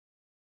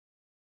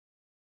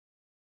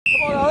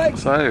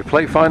So,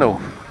 plate final.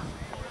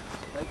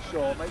 Make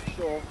sure. Make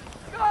sure.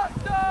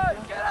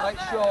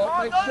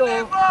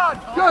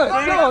 Good, go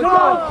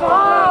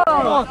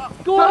on.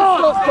 Don't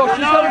stop, Josh,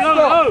 you don't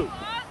stop.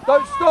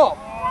 Don't stop.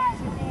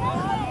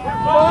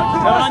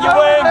 Come on your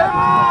wing.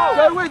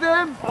 Go with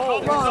him.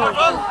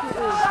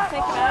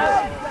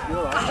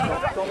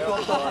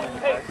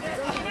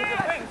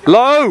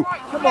 Low!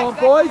 Come on,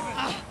 boys.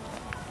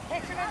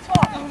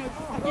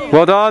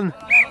 Well done.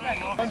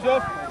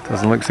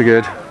 Doesn't look so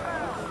good.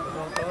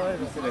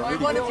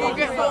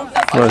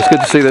 Well, it's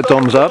good to see that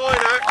Dom's up.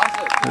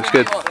 Looks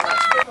good.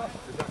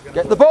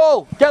 Get the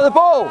ball.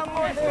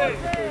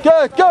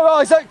 Good, go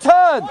Isaac,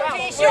 turn.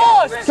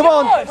 Come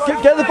on,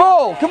 get the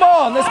ball. Come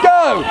on, let's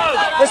go.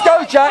 Let's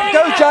go, Jack.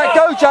 Turn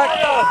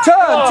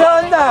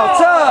now,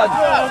 turn.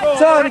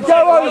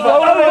 Go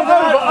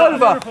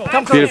over.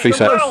 Come close. Beautifully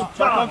set.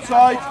 Jack on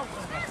side.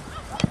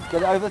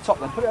 Get it over the top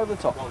then. Put it over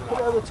the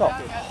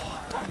top.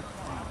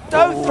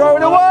 Don't throw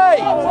it away.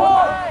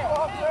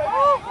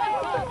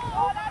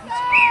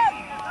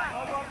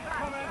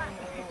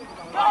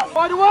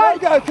 Right away!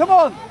 Go, come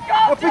on!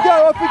 Up we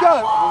go! Stay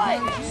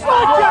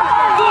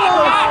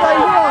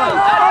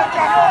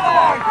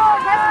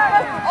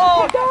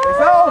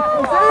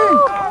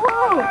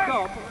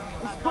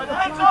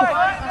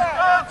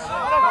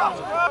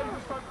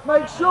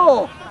Make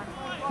sure!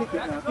 Kick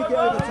it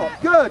over the top.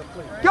 Good!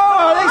 Go,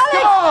 Alex!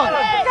 Come on!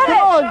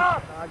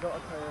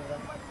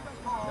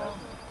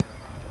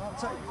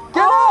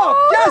 Get up!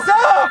 Get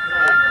up!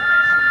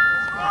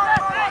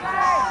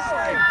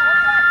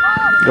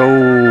 Oh.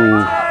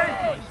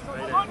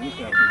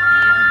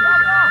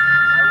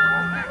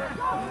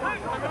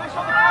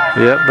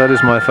 Yep, that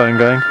is my phone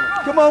going.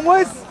 Come on,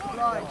 Wiz!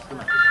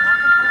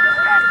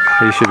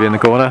 He should be in the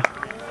corner.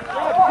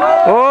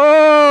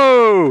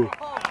 Oh!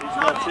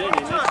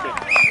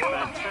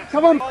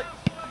 Come on!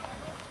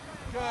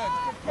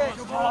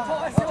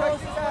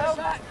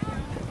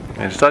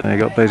 There you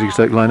got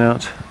Basingstoke line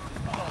out.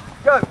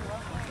 Go!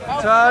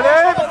 Turn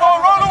in!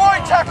 Roll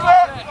away,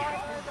 tackler!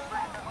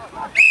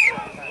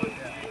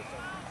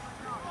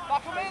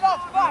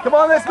 Come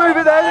on, let's move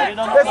it then!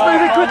 Let's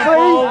move it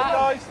quickly!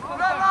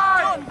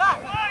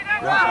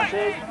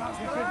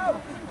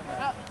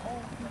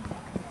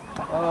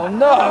 Oh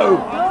no!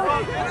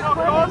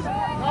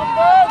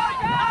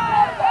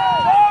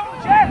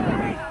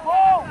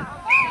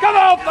 Come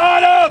on,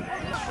 Farnham!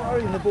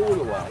 Throwing the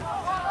ball away.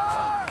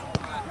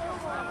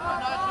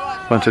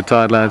 Bunch of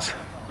tired lads.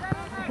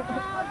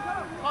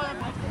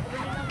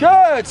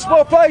 Good!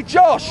 Small play,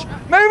 Josh!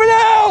 Move it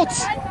out!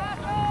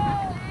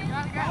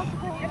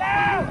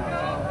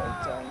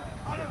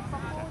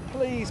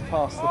 Please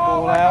pass the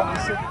ball out.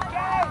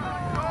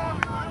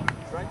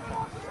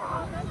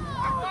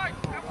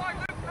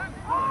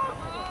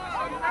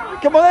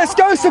 Come on, let's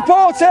go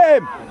support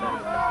him!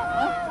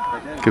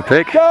 Good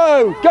pick.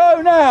 Go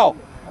now!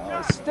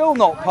 Oh, still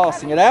not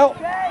passing it out.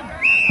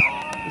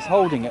 He's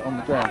holding it on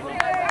the ground.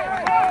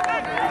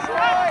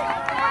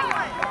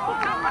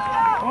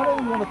 Why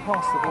don't we want to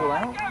pass the ball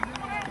out?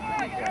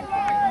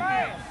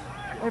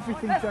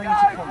 Everything's going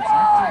into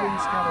contact.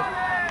 Everything's kind of...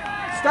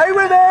 Stay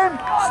with him!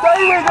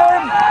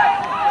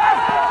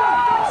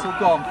 It's all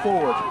gone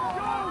forward.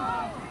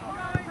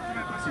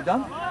 Is he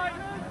done?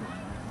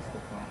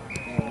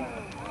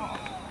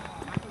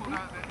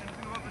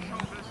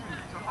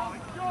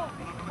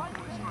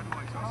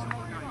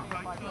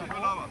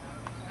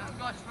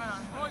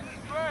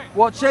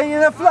 Watching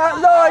in a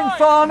flat line,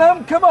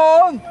 Farnham, come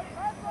on!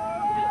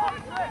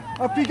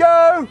 Up you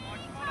go!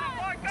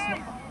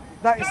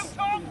 That is...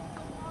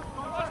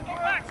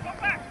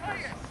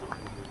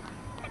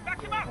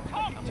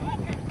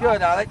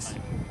 Good, Alex.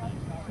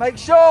 Make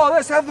sure,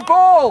 let's have the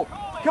ball!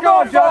 Come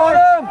on,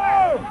 Farnham!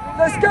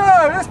 Let's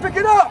go, let's pick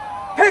it up!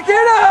 Pick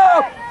it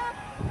up!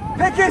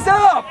 Pick it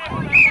up!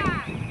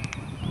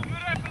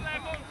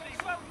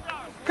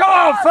 Come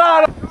on,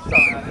 Farnham!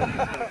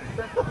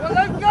 Well,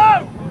 let's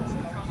go!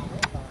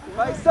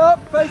 Face up.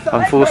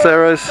 Unforced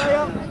errors.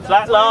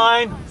 Flat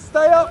line.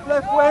 Stay up,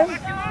 left wing.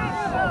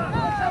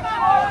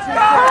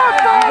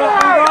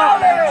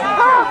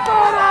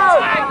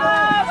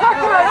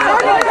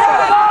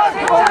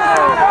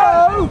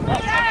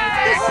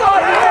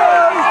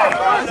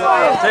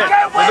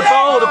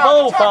 The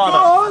ball,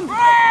 Farnham.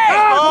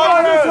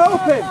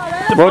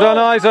 Well done,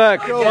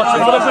 Isaac. For the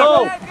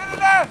ball.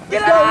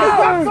 Get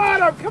out,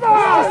 Farnham, come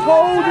on! Just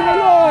hold in the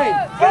line.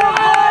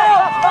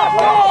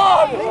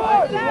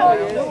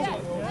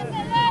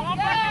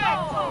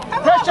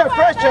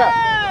 Pressure!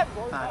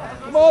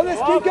 Come on,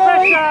 let's keep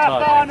going!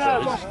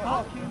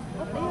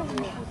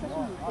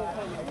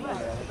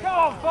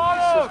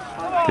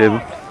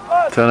 Good.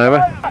 Turnover.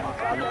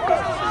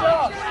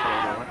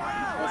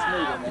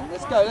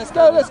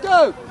 Let's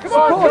go! Come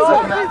on!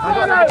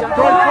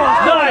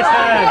 Nice.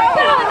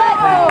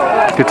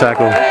 Good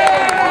tackle.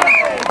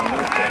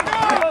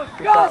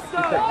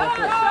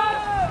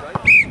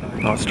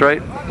 Not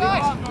straight.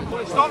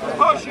 Stop the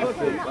pushing!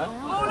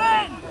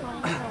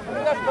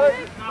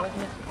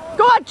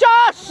 Go on,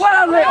 Josh!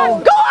 Well, little.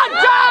 Go on,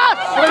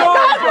 Josh! Go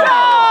on,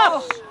 Josh!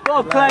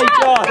 Well played,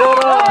 John.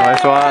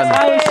 Nice one.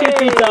 How it should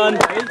be done.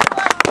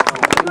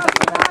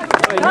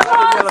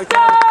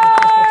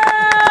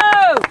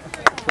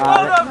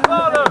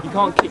 You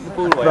can't kick the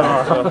ball away.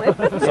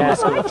 Yeah,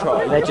 it's going to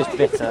try. They're just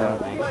bitter,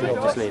 aren't they?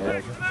 Just leave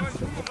it.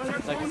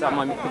 That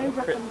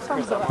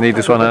might be Need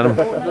this one, Adam.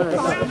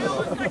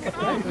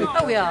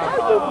 Oh, we are.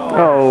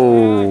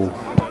 Oh.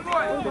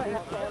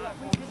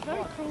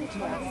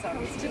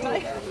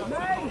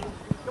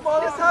 Come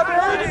on, let's have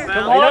it. They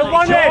don't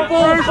want it!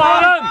 Ball,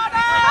 Farnham!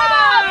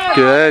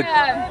 Good.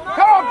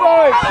 Come on,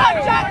 boys!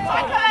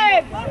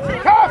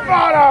 Come on,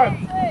 Farnham!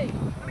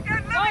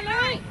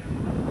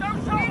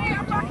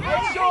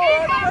 Make sure.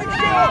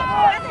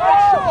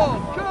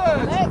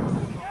 Good.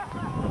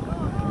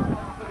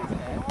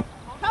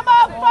 Come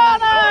on,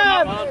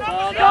 Farnham!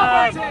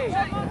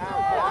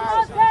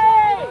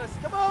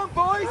 Come on,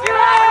 boys.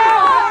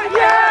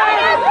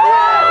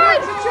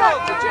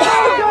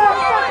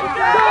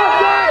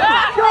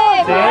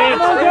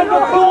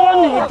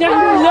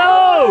 Down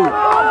low!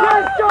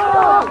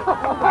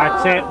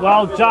 That's it,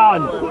 well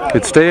done.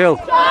 Good steal.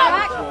 Come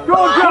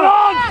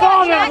on,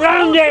 Farnham,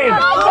 round him!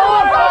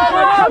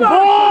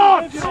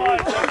 What?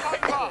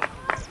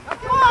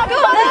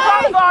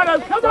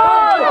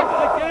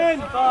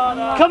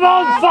 Come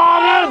on,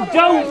 Farnham,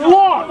 don't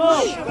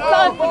watch!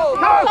 Come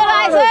on,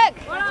 Isaac!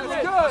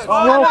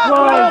 Well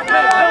played.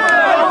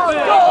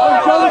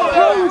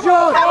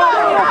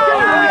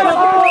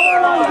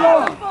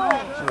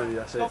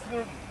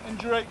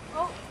 Injury.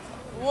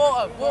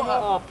 Water.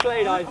 Oh,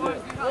 played, Isaac.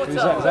 Who's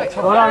that?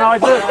 Well done,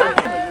 Isaac.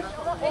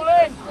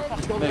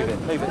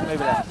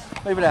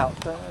 Move it out.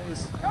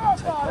 Please. Take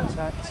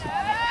contact.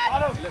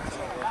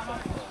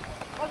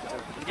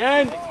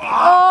 Again.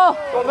 Oh!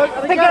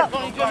 Pick it up! Go!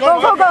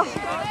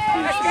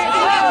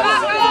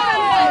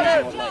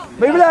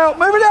 Move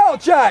it out,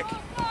 Jack.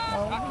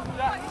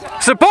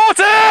 Support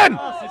him!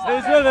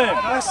 Who's with him?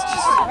 That's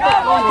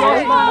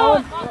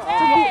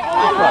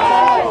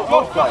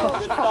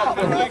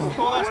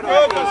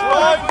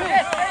right.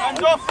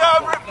 Hands off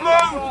there, Rip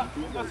Blue.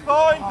 That's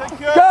fine, thank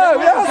you.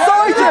 Go,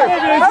 outside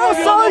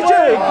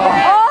you.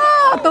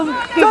 Oh! Don't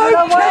Don't kick the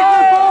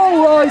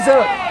ball,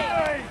 Isaac.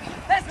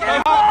 Let's get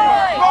it!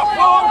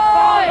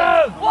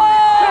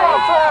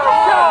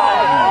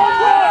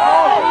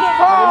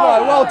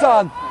 Well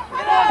done.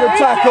 Good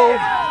tackle.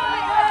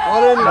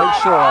 Make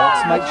sure,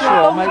 Alex. Make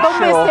sure. Don't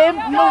miss him.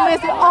 Don't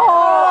miss him.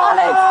 Oh,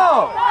 Alex!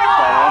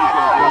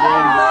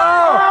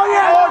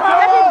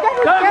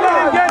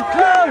 Get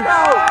close.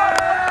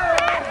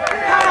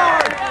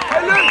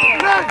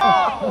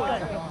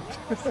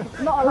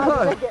 Not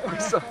allowed to take it.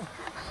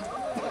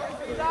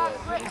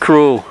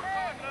 Cruel.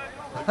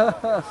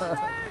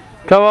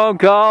 Come on,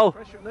 Carl.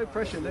 No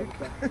pressure, Luke.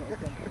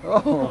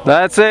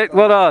 That's it.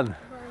 Well done.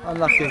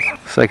 Unlucky.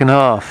 Second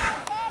half.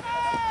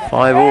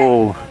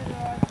 5-all.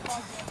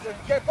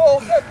 Get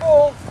ball.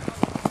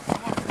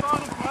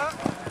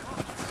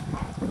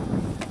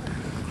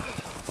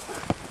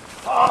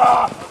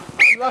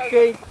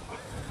 Unlucky.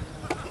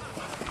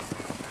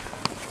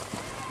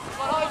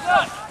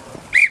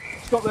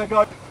 Stop there,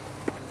 guys.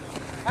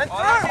 And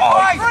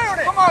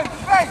through! Come on,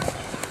 face!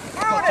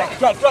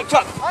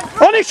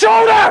 Truck! On his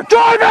shoulder!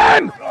 Drive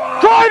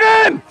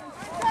in!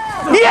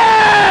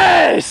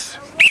 Yes!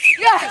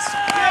 Yes!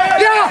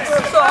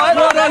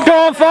 Go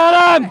on,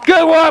 Farnham!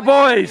 Good work,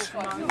 boys!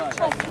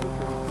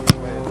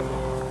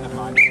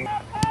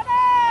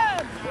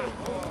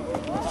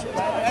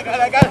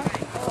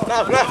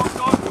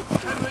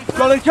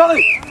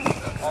 Johnny!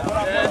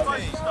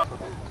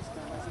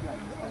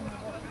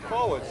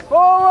 Forward!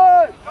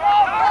 Forward,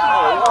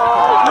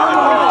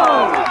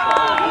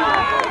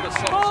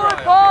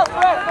 pass,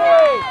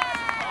 referee!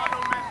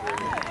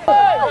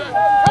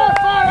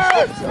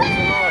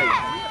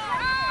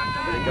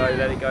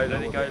 Let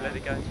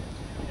it go.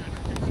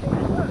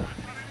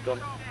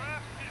 Gone.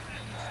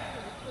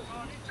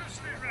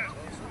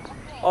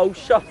 Oh,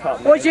 shut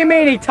up. What do you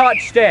mean he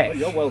touched it?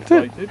 You're well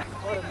sighted.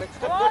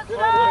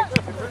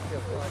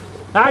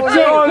 That's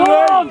it!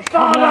 Go on,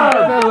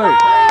 Farnham!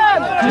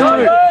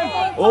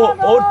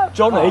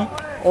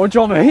 Or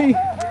Johnny.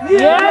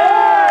 Yeah!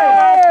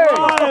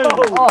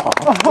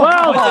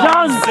 Well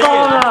done,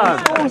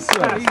 Farnham!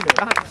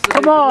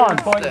 Come on!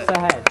 Points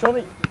ahead.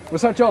 Johnny.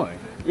 Was that Johnny?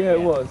 Yeah,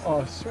 it was.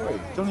 Oh, sweet.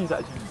 Johnny's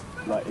actually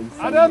like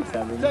insane. Adam,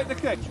 take the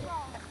kick.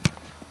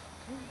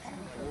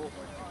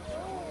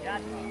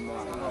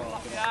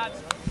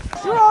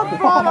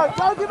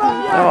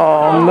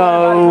 Oh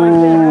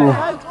no!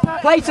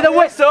 Play to the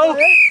whistle!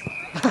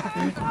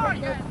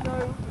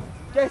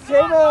 Get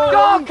in! Go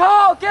on,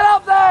 Carl, get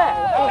up there!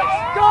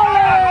 Go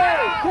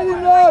Get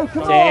him low,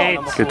 come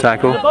on! Good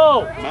tackle.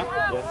 Ball!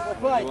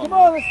 Right, come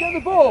on, let's get the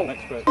ball!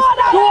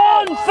 Go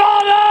on,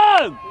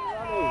 Farnham!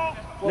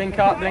 Link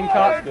up.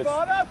 Good.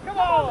 Come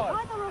on.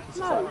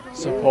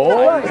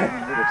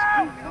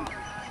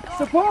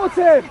 Support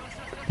him!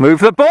 Move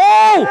the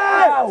ball!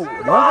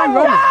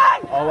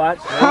 Oh,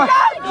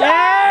 actually.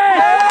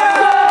 Yes!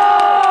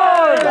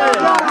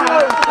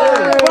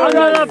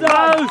 Under the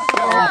post!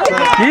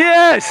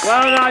 Yes!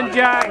 Well done,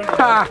 Jack!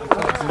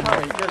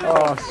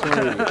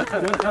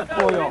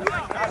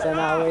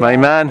 Main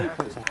man.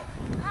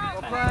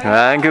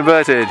 And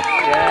converted.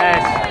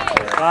 Yes!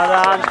 Well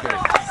done!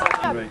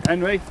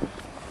 Henry.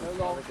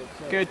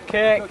 Good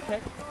kick.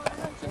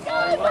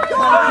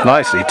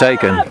 Nicely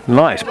taken.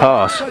 Nice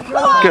pass.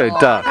 Good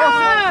duck.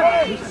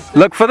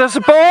 Look for the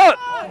support.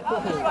 Go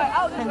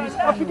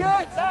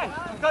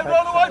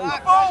all the way to the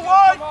ball,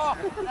 wide!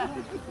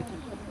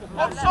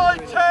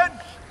 Offside 10!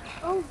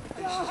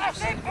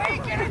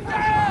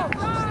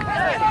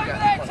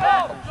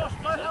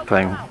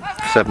 Playing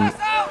 7.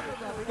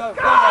 Go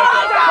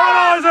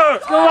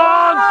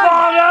on,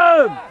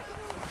 Farnham!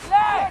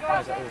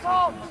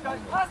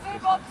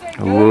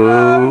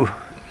 Whoa.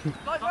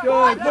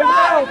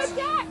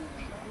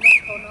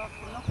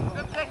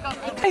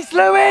 It's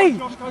Louis!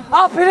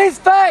 Up in his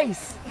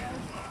face!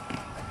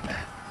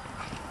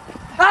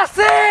 That's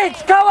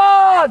it! Come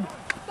on!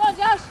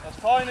 That's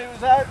fine, it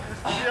was out. It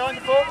was behind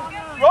the ball.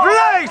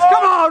 Release!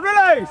 Come on,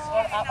 release!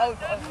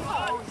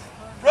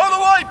 Roll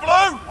away,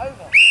 Blue!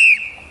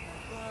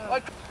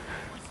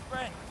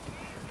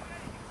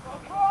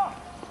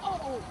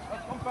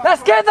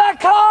 Let's get that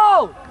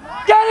Cole!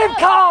 Get him,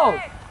 Cole!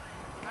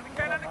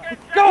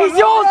 He's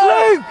yours,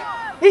 Luke!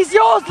 He's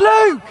yours,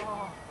 Luke!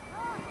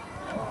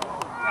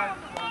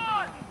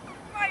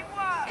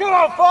 Come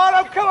on,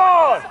 Farnham, come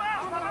on!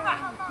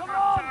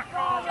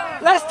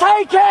 Let's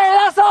take it!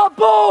 That's our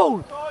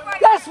ball!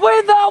 Let's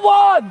win that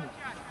one!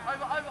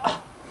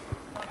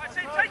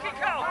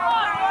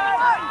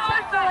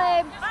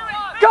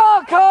 Go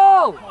on,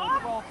 Cole!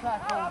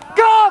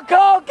 Go on,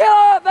 Cole! Get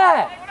out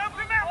there!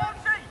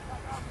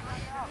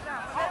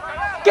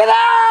 Get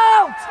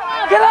out!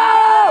 Get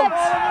out!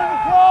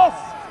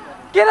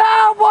 Get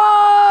out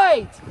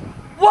wide!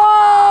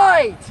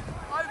 Wide!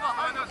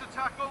 That's a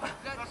tackle.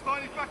 That's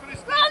fine, he's back on his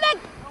feet.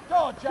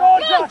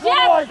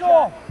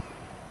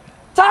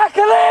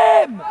 Tackle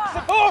him!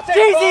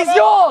 Jeez, he's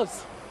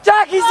yours!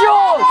 Jack, he's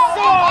yours!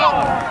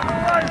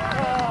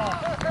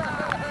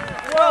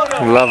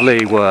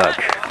 Lovely work.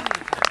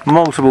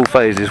 Multiple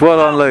phases. Well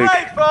done, Luke. Well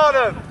played,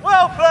 Farnham.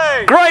 Well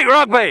played! Great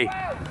rugby.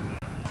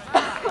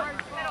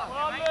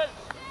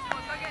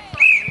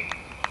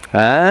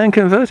 And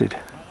converted.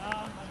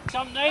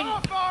 Something.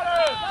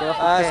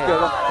 That's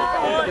good.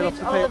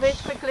 Get off the pitch.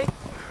 Quickly.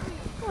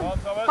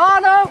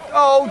 Farnham!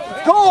 Oh,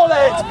 call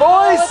it,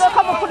 boys!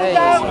 Come on, put it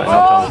down.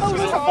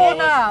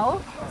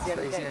 Now.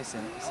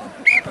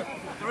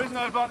 There is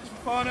no advantage for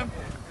Farnham.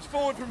 It's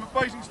forward from a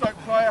Basingstoke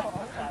player.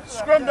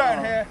 Scrum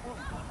down here.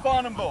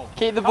 Farnham ball.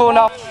 Keep the ball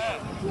up.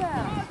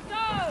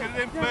 Get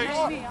it in, please.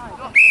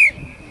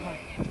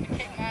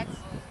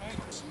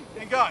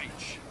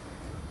 Engage.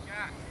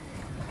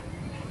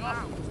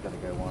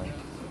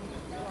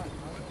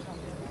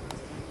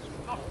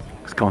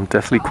 It's gone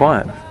deathly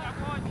quiet.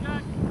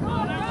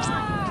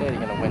 Clearly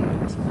going to win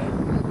this.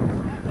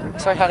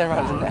 Sorry, had him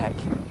around the neck.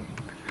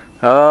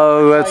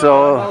 Oh, that's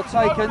all. Well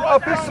taken. Oh,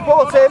 please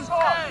support him.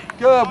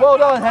 Good, well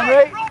done,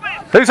 Henry.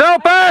 Who's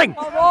helping?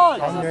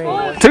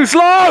 Too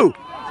slow.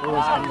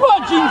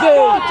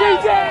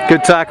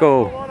 Good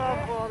tackle.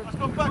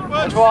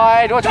 Watch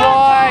wide, watch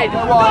wide!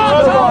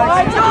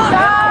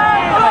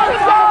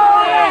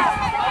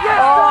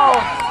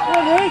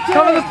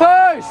 Cover the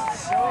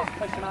posts!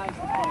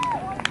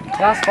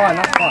 That's fine,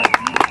 that's fine.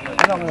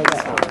 I'm not going to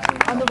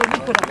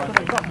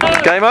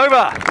get Game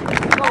over.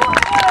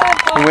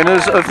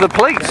 Winners of the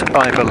plate,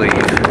 I believe.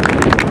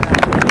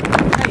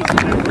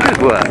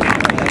 Good work.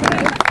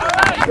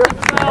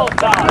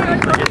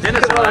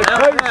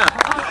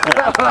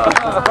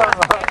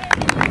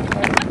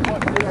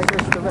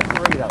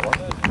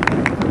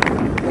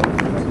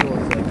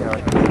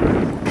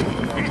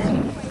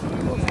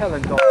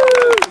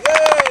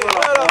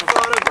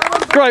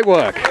 Great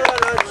work.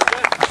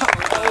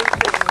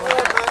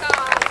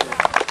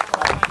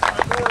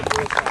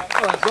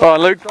 All right,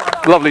 Luke,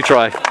 lovely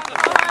try.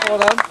 Well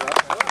done.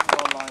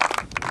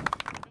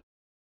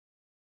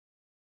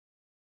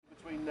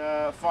 Between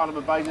Farnham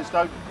and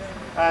Basingstoke,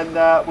 and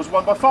was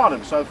won by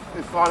Farnham. So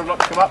if Farnham would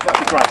like to come up, that'd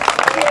be great.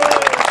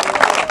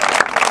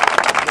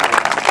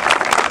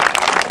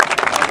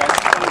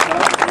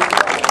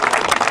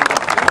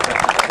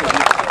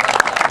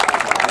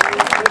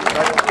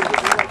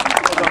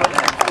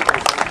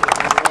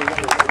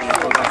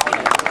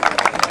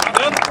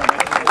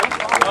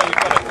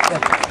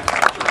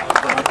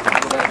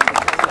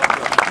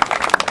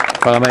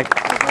 Well done, mate.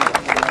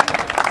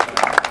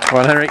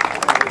 Well done, Henry.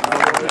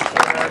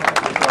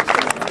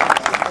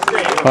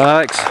 Well done,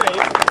 Alex.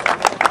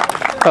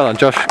 Well done,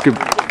 Josh.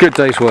 Good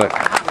day's work.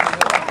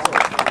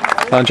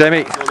 Well done,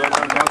 Jamie.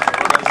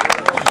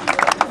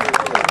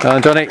 Well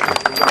done, Johnny.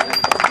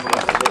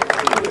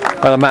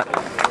 Well done, Matt.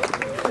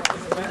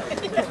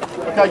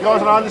 Okay, guys,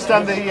 and I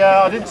understand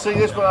I didn't see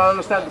this, but I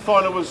understand the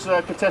final was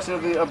contested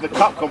of the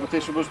cup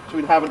competition was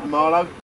between Havant and Marlow.